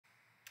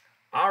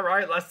All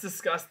right, let's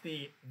discuss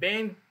the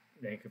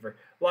Vancouver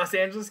Los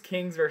Angeles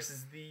Kings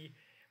versus the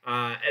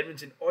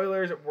Edmonton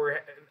Oilers.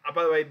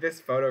 By the way,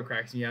 this photo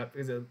cracks me up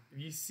because if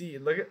you see,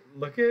 look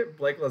at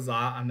Blake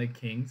Lazat on the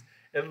Kings.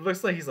 It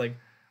looks like he's like,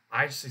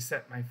 I just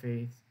accept my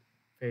face.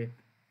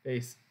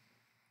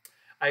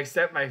 I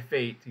accept my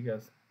fate. He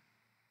goes,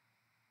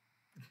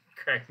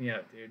 cracks me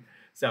up, dude.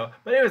 So,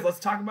 but anyways, let's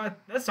talk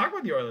about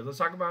the Oilers. Let's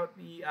talk about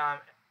the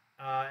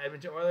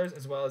Edmonton Oilers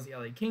as well as the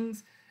LA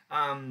Kings.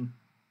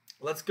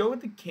 Let's go with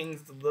the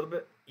Kings. It's a little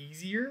bit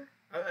easier,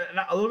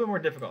 a little bit more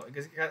difficult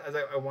because as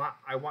I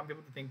want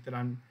people to think that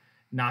I'm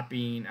not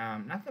being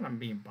not that I'm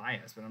being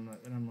biased, but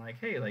I'm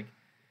like, hey, like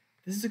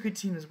this is a good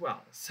team as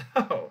well. So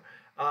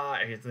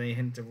here's a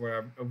hint of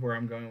where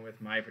I'm going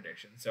with my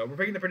prediction. So we're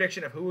picking the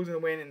prediction of who's going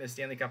to win in the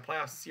Stanley Cup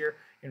playoffs this year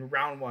in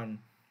round one.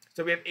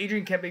 So we have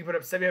Adrian Kempe put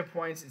up 75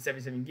 points in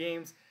 77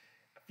 games.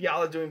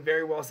 Fiala doing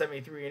very well,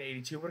 73 and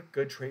 82. What a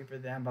good trade for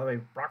them. By the way,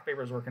 Brock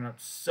Faber's working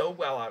out so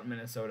well out in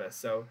Minnesota.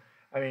 So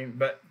I mean,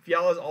 but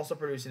Fiala is also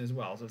producing as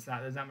well, so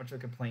there's not much of a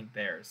complaint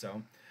there.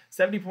 So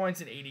 70 points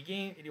in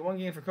 81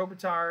 games for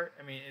Kopitar.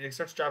 I mean, it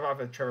starts to drop off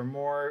with Trevor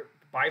Moore.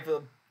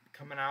 Byfield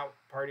coming out,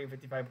 partying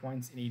 55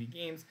 points in 80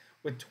 games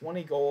with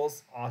 20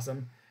 goals.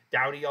 Awesome.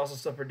 Doughty also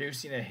still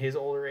producing at his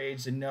older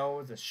age.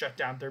 Deneau is a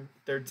shutdown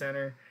third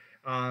center,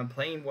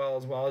 playing well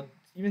as well.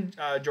 Even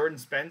Jordan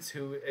Spence,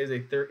 who is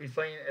he's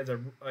playing as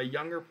a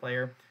younger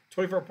player,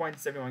 24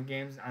 points, 71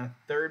 games on a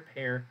third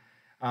pair.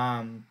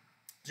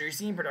 So you're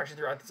seeing production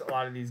throughout a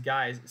lot of these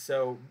guys.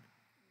 So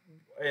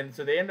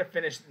they end up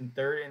finishing in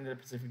third in the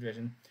Pacific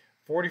Division,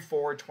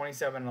 44,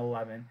 27, and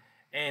 11.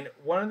 And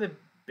one of the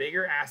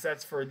bigger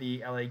assets for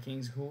the LA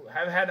Kings, who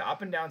have had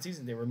up and down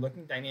seasons, they were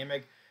looking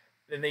dynamic.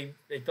 Then they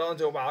fell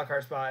into a wild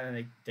card spot,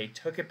 and they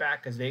took it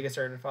back because Vegas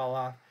started to fall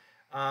off.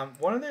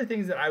 One of the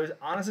things that I was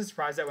honestly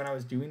surprised at when I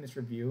was doing this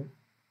review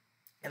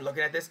and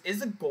looking at this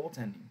is the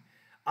goaltending.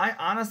 I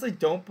honestly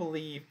don't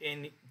believe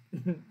in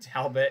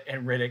Talbot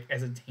and Riddick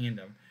as a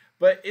tandem.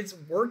 But it's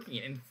working,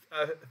 and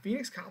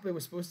Phoenix Copley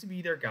was supposed to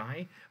be their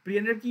guy, but he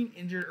ended up getting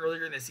injured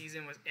earlier in the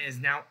season, is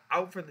now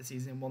out for the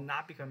season, will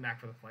not be coming back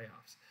for the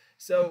playoffs.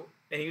 So,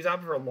 and he was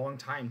out for a long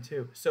time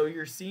too. So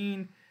you're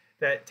seeing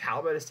that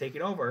Talbot is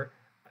taking over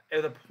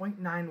at a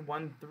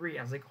 .913.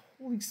 I was like,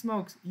 holy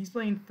smokes, he's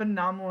playing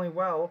phenomenally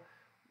well.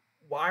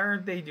 Why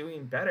aren't they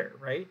doing better,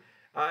 right?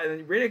 And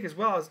then Riddick as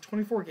well has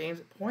 24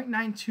 games,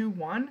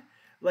 .921.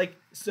 Like,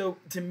 so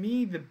to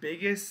me, the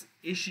biggest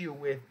issue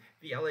with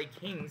the LA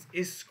Kings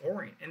is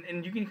scoring.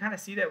 And you can kind of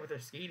see that with their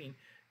skating.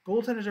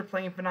 Goaltenders are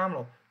playing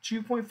phenomenal.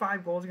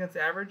 2.5 goals against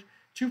average.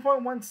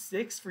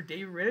 2.16 for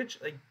Dave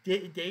Rittich. Like,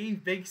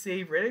 Dave Big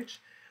Save Rittich.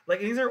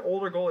 Like, these are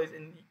older goalies.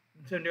 And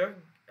so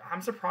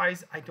I'm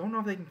surprised. I don't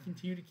know if they can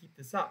continue to keep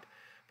this up.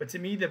 But to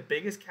me, the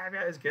biggest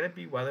caveat is going to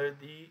be whether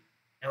the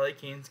LA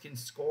Kings can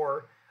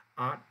score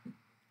on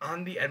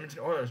the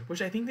Edmonton Oilers,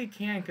 which I think they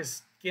can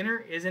because Skinner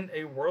isn't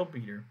a world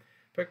beater.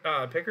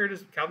 Calvin Pickard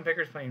is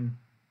playing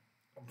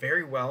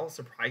very well,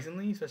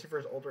 surprisingly, especially for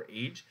his older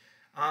age.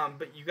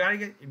 But you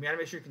gotta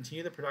make sure you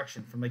continue the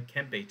production from like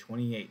Kempe,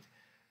 28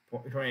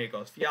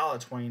 goals, Fiala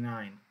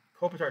 29,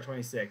 Kopitar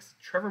 26,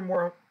 Trevor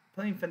Moore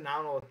playing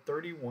phenomenal with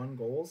 31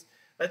 goals.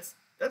 That's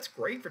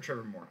great for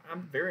Trevor Moore.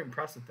 I'm very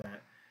impressed with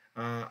that.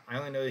 I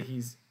only know that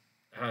he's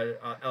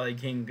LA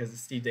King because the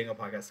Steve Dangle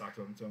podcast talks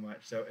about him so much.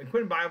 So, and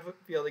Quentin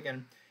Byfield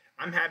again,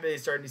 I'm happy they're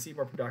starting to see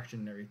more production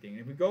and everything.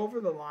 And if we go over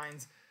the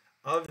lines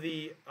of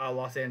the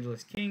Los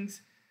Angeles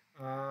Kings,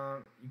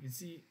 you can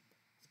see,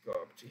 let's go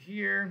up to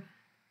here.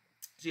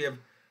 So you have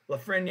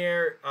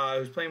Lafreniere,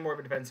 who's playing more of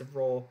a defensive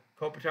role.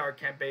 Kopitar,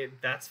 Kempe,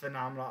 that's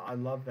phenomenal. I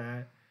love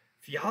that.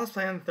 Fiala's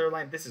playing on the third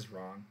line. This is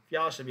wrong.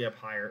 Fiala should be up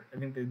higher. I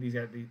think that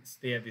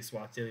they have these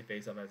swaps, daily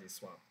face-off as these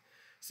swaps.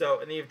 So,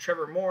 and then you have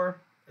Trevor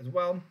Moore as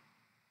well.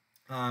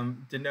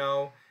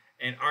 Deneau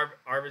and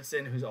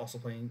Arvidsson, who's also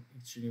playing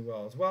extremely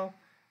well as well.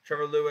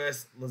 Trevor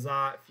Lewis,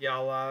 Lazat,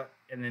 Fiala,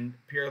 and then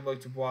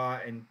Pierre-Luc Dubois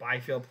and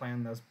Byfield playing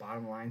on those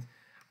bottom lines.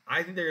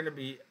 I think they're going to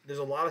be – there's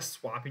a lot of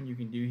swapping you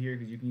can do here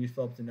because you can use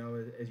Philip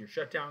Deneau as your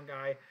shutdown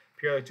guy.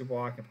 Pierre-Luc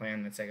Dubois can play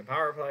on the second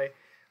power play.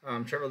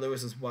 Trevor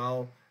Lewis as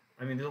well.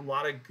 I mean, there's a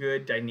lot of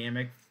good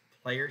dynamic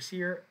players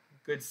here,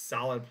 good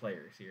solid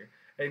players here.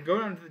 And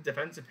going on to the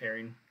defensive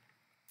pairing,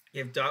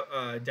 you have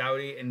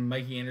Doughty and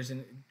Mikey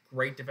Anderson,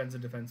 great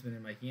defensive defenseman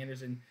in Mikey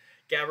Anderson.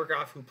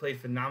 Gavrikov, who played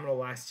phenomenal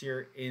last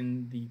year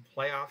in the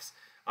playoffs,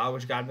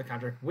 which got him the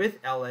contract with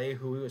LA,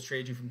 who he was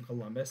traded to from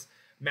Columbus.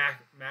 Matt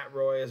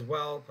Roy as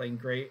well, playing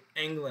great.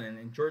 Englund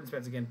and Jordan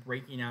Spence again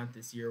breaking out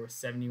this year with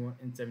 71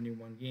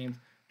 games,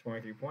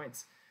 23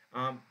 points.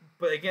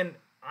 But again,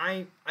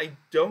 I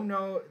don't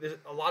know. There's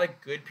a lot of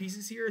good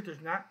pieces here.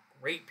 There's not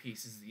great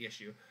pieces is the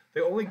issue.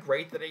 The only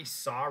great that I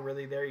saw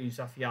really there, you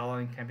saw Fiala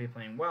and Kempe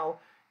playing well.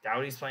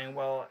 Doughty's playing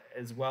well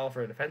as well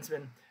for a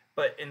defenseman.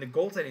 But in the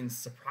goaltending,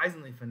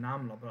 surprisingly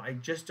phenomenal. But I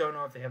just don't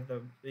know if they have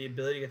the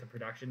ability to get the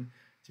production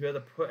to be able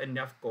to put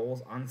enough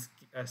goals on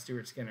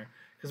Stuart Skinner.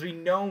 Because we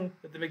know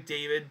that the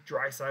McDavid,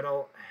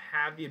 Draisaitl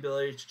have the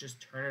ability to just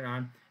turn it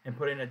on and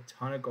put in a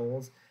ton of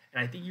goals.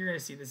 And I think you're going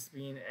to see this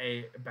being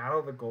a battle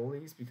of the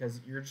goalies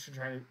because you're just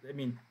trying to. I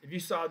mean, if you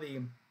saw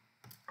the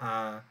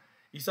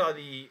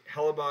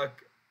Hellebuck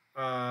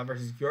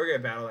versus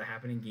Georgiev battle that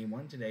happened in Game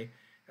 1 today.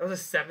 That was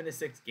a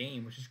 7-6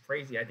 game, which is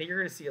crazy. I think you're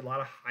going to see a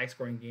lot of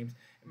high-scoring games.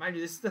 And mind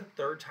you, this is the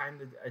third time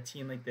that a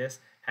team like this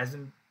has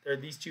been, or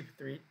these two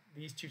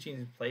teams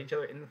have played each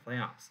other in the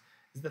playoffs.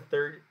 This is the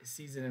third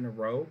season in a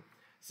row.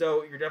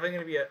 So you're definitely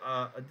going to be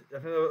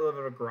definitely a little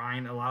bit of a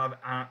grind, a lot of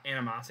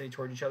animosity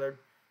towards each other.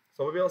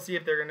 So we'll be able to see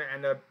if they're going to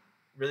end up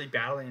really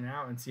battling it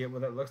out and see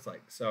what that looks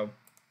like. So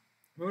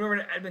moving over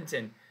to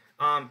Edmonton,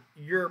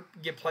 you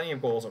get plenty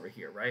of goals over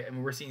here, right? I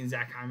mean, we're seeing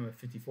Zach Hyman with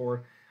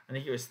 54. I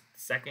think he was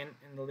second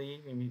in the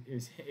league. Maybe it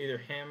was either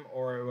him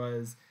or it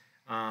was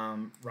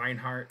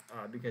Reinhardt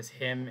because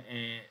him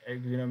and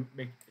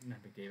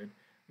not McDavid,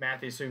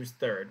 Matthews. So he was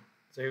third.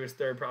 So he was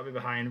third, probably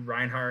behind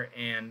Reinhardt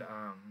and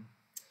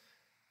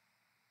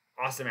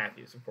Austin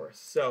Matthews, of course.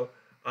 So,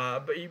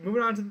 but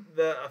moving on to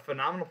the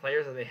phenomenal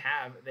players that they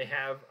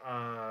have.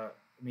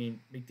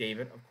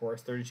 McDavid, of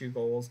course, 32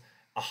 goals,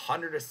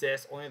 100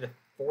 assists, only the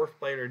fourth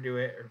player to do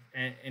it,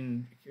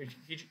 and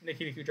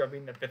Nikita Kucherov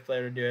being the fifth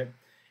player to do it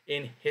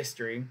in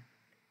history.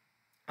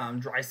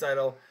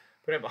 Draisaitl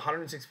put up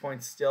 106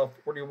 points still,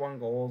 41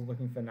 goals,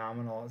 looking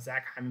phenomenal.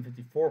 Zach Hyman,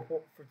 54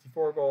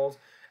 goals.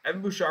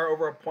 Evan Bouchard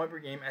over a point per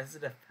game as a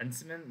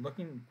defenseman,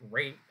 looking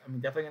great. I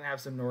mean, definitely going to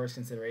have some Norris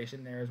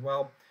consideration there as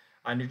well.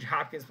 Nugent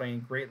Hopkins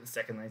playing great the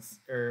second night,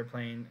 or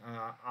playing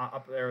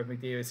up there with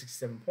McDavid,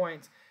 67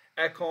 points.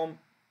 Ekholm,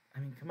 I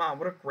mean, come on,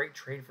 what a great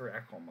trade for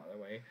Ekholm, by the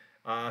way.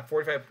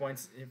 45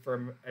 points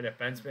from a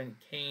defenseman.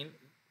 Kane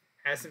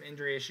has some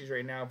injury issues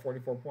right now,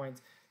 44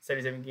 points,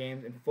 77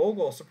 games. And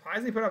Fogle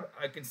surprisingly put up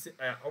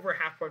over a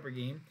half point per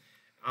game.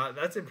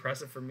 That's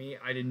impressive for me.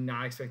 I did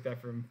not expect that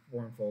from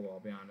Warren Fogle, I'll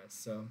be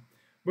honest. So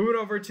moving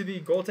over to the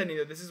goaltending,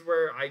 though, this is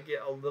where I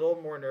get a little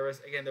more nervous.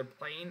 Again, they're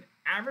playing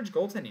average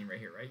goaltending right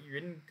here, right?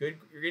 You're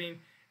getting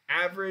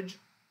average,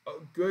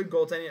 good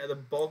goaltending. The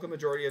bulk of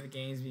majority of the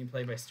games being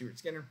played by Stuart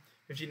Skinner.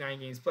 59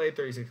 games played,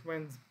 36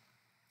 wins,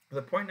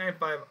 with a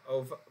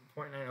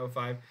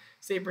 .905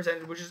 save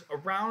percentage, which is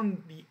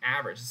around the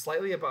average,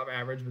 slightly above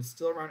average, but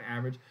still around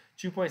average.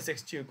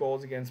 2.62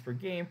 goals against per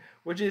game,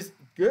 which is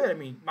good. I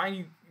mean, mind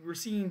you, we're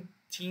seeing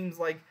teams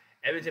like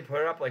Edmonton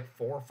put up like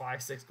 4,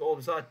 5, 6 goals.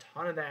 We saw a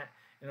ton of that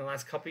in the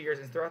last couple of years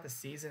and throughout the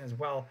season as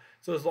well.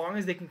 So as long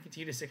as they can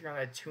continue to stick around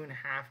that 2.5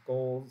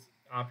 goals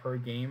per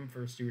game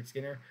for Stuart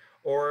Skinner,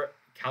 or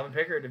Calvin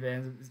Pickard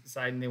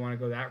deciding they want to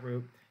go that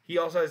route. He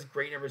also has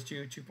great numbers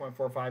too,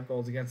 2.45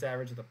 goals against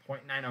average with a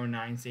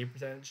 .909 save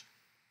percentage.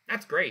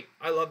 That's great.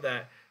 I love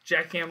that.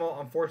 Jack Campbell,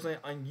 unfortunately,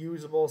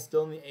 unusable,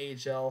 still in the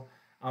AHL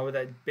with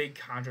that big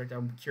contract.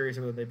 I'm curious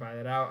whether they buy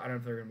that out. I don't know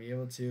if they're going to be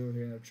able to.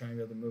 They're going to try and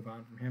be able to move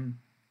on from him.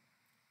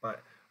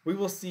 But we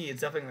will see.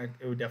 It's definitely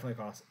it would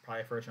definitely cost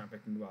probably a first round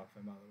pick to move off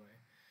him, by the way,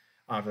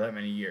 for that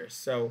many years.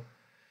 So,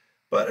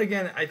 but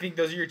again, I think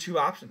those are your two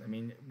options.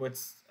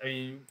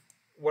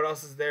 What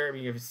else is there? I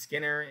mean, you have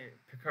Skinner,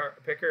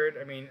 Pickard.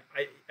 I mean,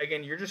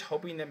 you're just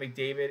hoping that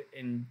McDavid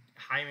and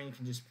Hyman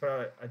can just put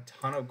out a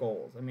ton of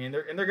goals. I mean,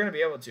 they're going to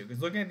be able to,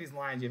 because looking at these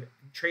lines, you have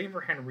trading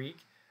for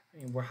Henrique.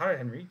 I mean, how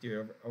did Henrique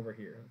do over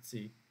here? Let's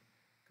see.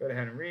 Go to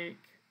Henrique.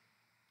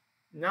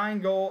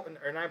 9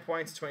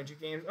 points, 22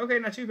 games. Okay,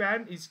 not too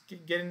bad. He's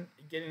getting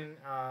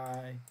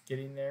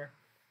there.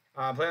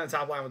 Playing on the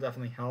top line will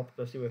definitely help,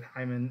 especially with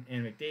Hyman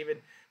and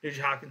McDavid.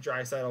 Nugent Hopkins,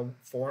 Draisaitl,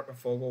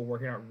 Fogle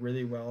working out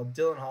really well.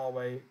 Dylan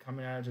Holloway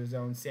coming out of his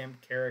own. Sam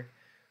Carrick.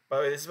 By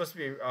the way, this is supposed to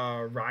be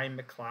Ryan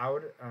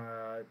McLeod.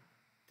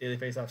 Daily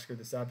Faceoff screwed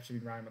this up. It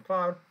should be Ryan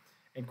McLeod.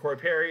 And Corey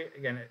Perry.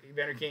 Again,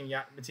 Evander King,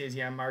 Matthias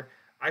Janmark.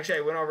 Actually,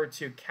 I went over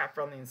to Cap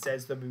Friendly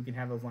instead so that we can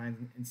have those lines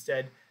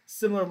instead.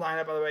 Similar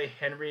lineup, by the way.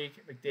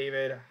 Henrique,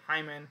 McDavid,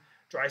 Hyman,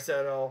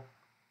 Draisaitl,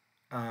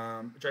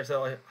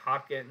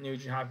 Hopkins,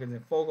 Nugent Hopkins,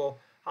 and Fogle.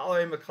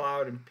 Holloway,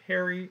 McLeod, and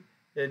Perry.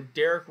 Then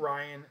Derek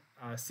Ryan,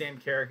 Sam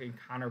Carrick, and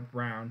Connor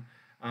Brown.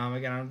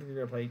 Again, I don't think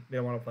they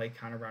don't want to play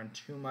Connor Brown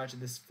too much.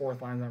 This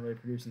fourth line is not really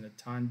producing a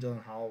ton.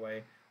 Dylan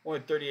Holloway, only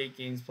 38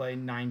 games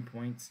played, 9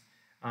 points.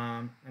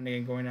 And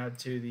again, going out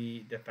to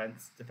the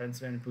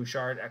defenseman,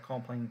 Bouchard at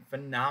home playing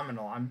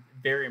phenomenal. I'm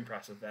very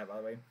impressed with that, by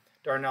the way.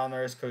 Darnell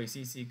Nurse, Cody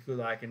Ceci,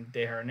 Kulak, and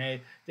Desharnais.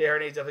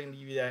 Desharnais is definitely going to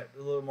give you that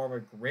a little more of a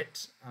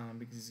grit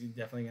because he's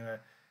definitely going to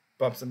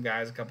bump some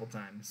guys a couple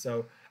times.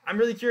 So I'm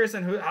really curious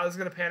on how this is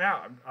going to pan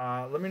out.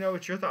 Let me know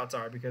what your thoughts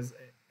are, because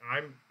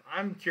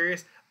I'm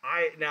curious.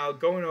 Now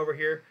going over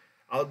here,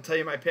 I'll tell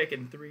you my pick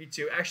in 3,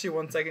 2. Actually,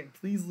 1 second.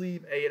 Please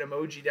leave an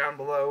emoji down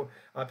below.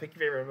 Pick your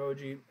favorite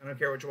emoji. I don't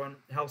care which one.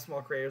 It helps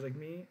small creators like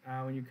me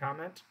when you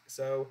comment.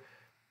 So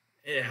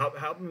it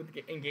help me with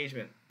the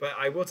engagement. But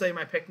I will tell you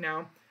my pick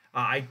now.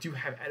 I do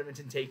have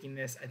Edmonton taking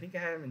this. I think I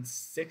have him in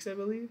 6, I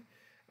believe.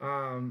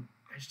 I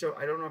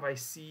don't know if I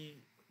see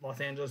Los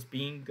Angeles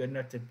being good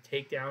enough to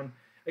take down,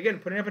 again,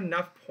 putting up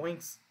enough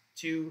points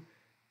to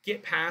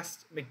get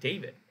past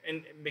McDavid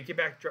and get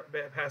back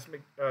past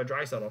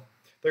Draisaitl.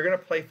 They're going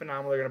to play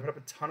phenomenal. They're going to put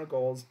up a ton of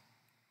goals.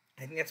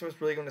 I think that's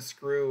what's really going to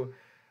screw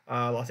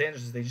Los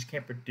Angeles. Is they just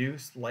can't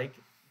produce like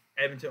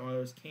Edmonton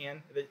Oilers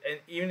can. And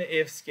even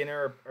if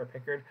Skinner or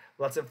Pickard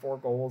lets in 4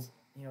 goals,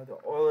 the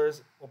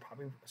Oilers will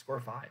probably score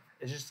 5.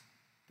 It's just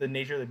the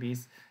nature of the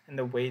beast and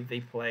the way they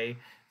play,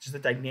 just the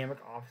dynamic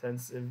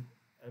offensive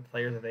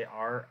players that they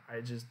are. I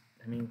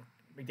mean,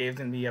 McDavid's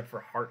going to be up for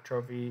Hart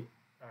Trophy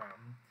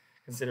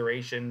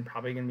consideration.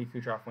 Probably going to be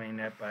Kucherov winning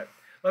it, but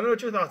let me know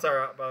what your thoughts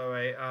are. By the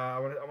way, I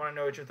want to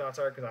know what your thoughts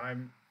are because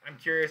I'm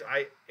curious.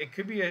 It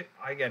could be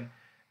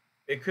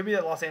it could be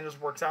that Los Angeles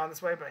works out in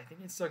this way, but I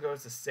think it still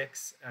goes to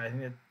 6. I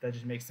think that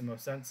just makes the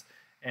most sense.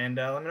 And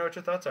let me know what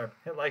your thoughts are.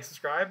 Hit like,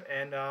 subscribe,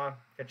 and catch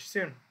you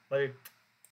soon. Love you.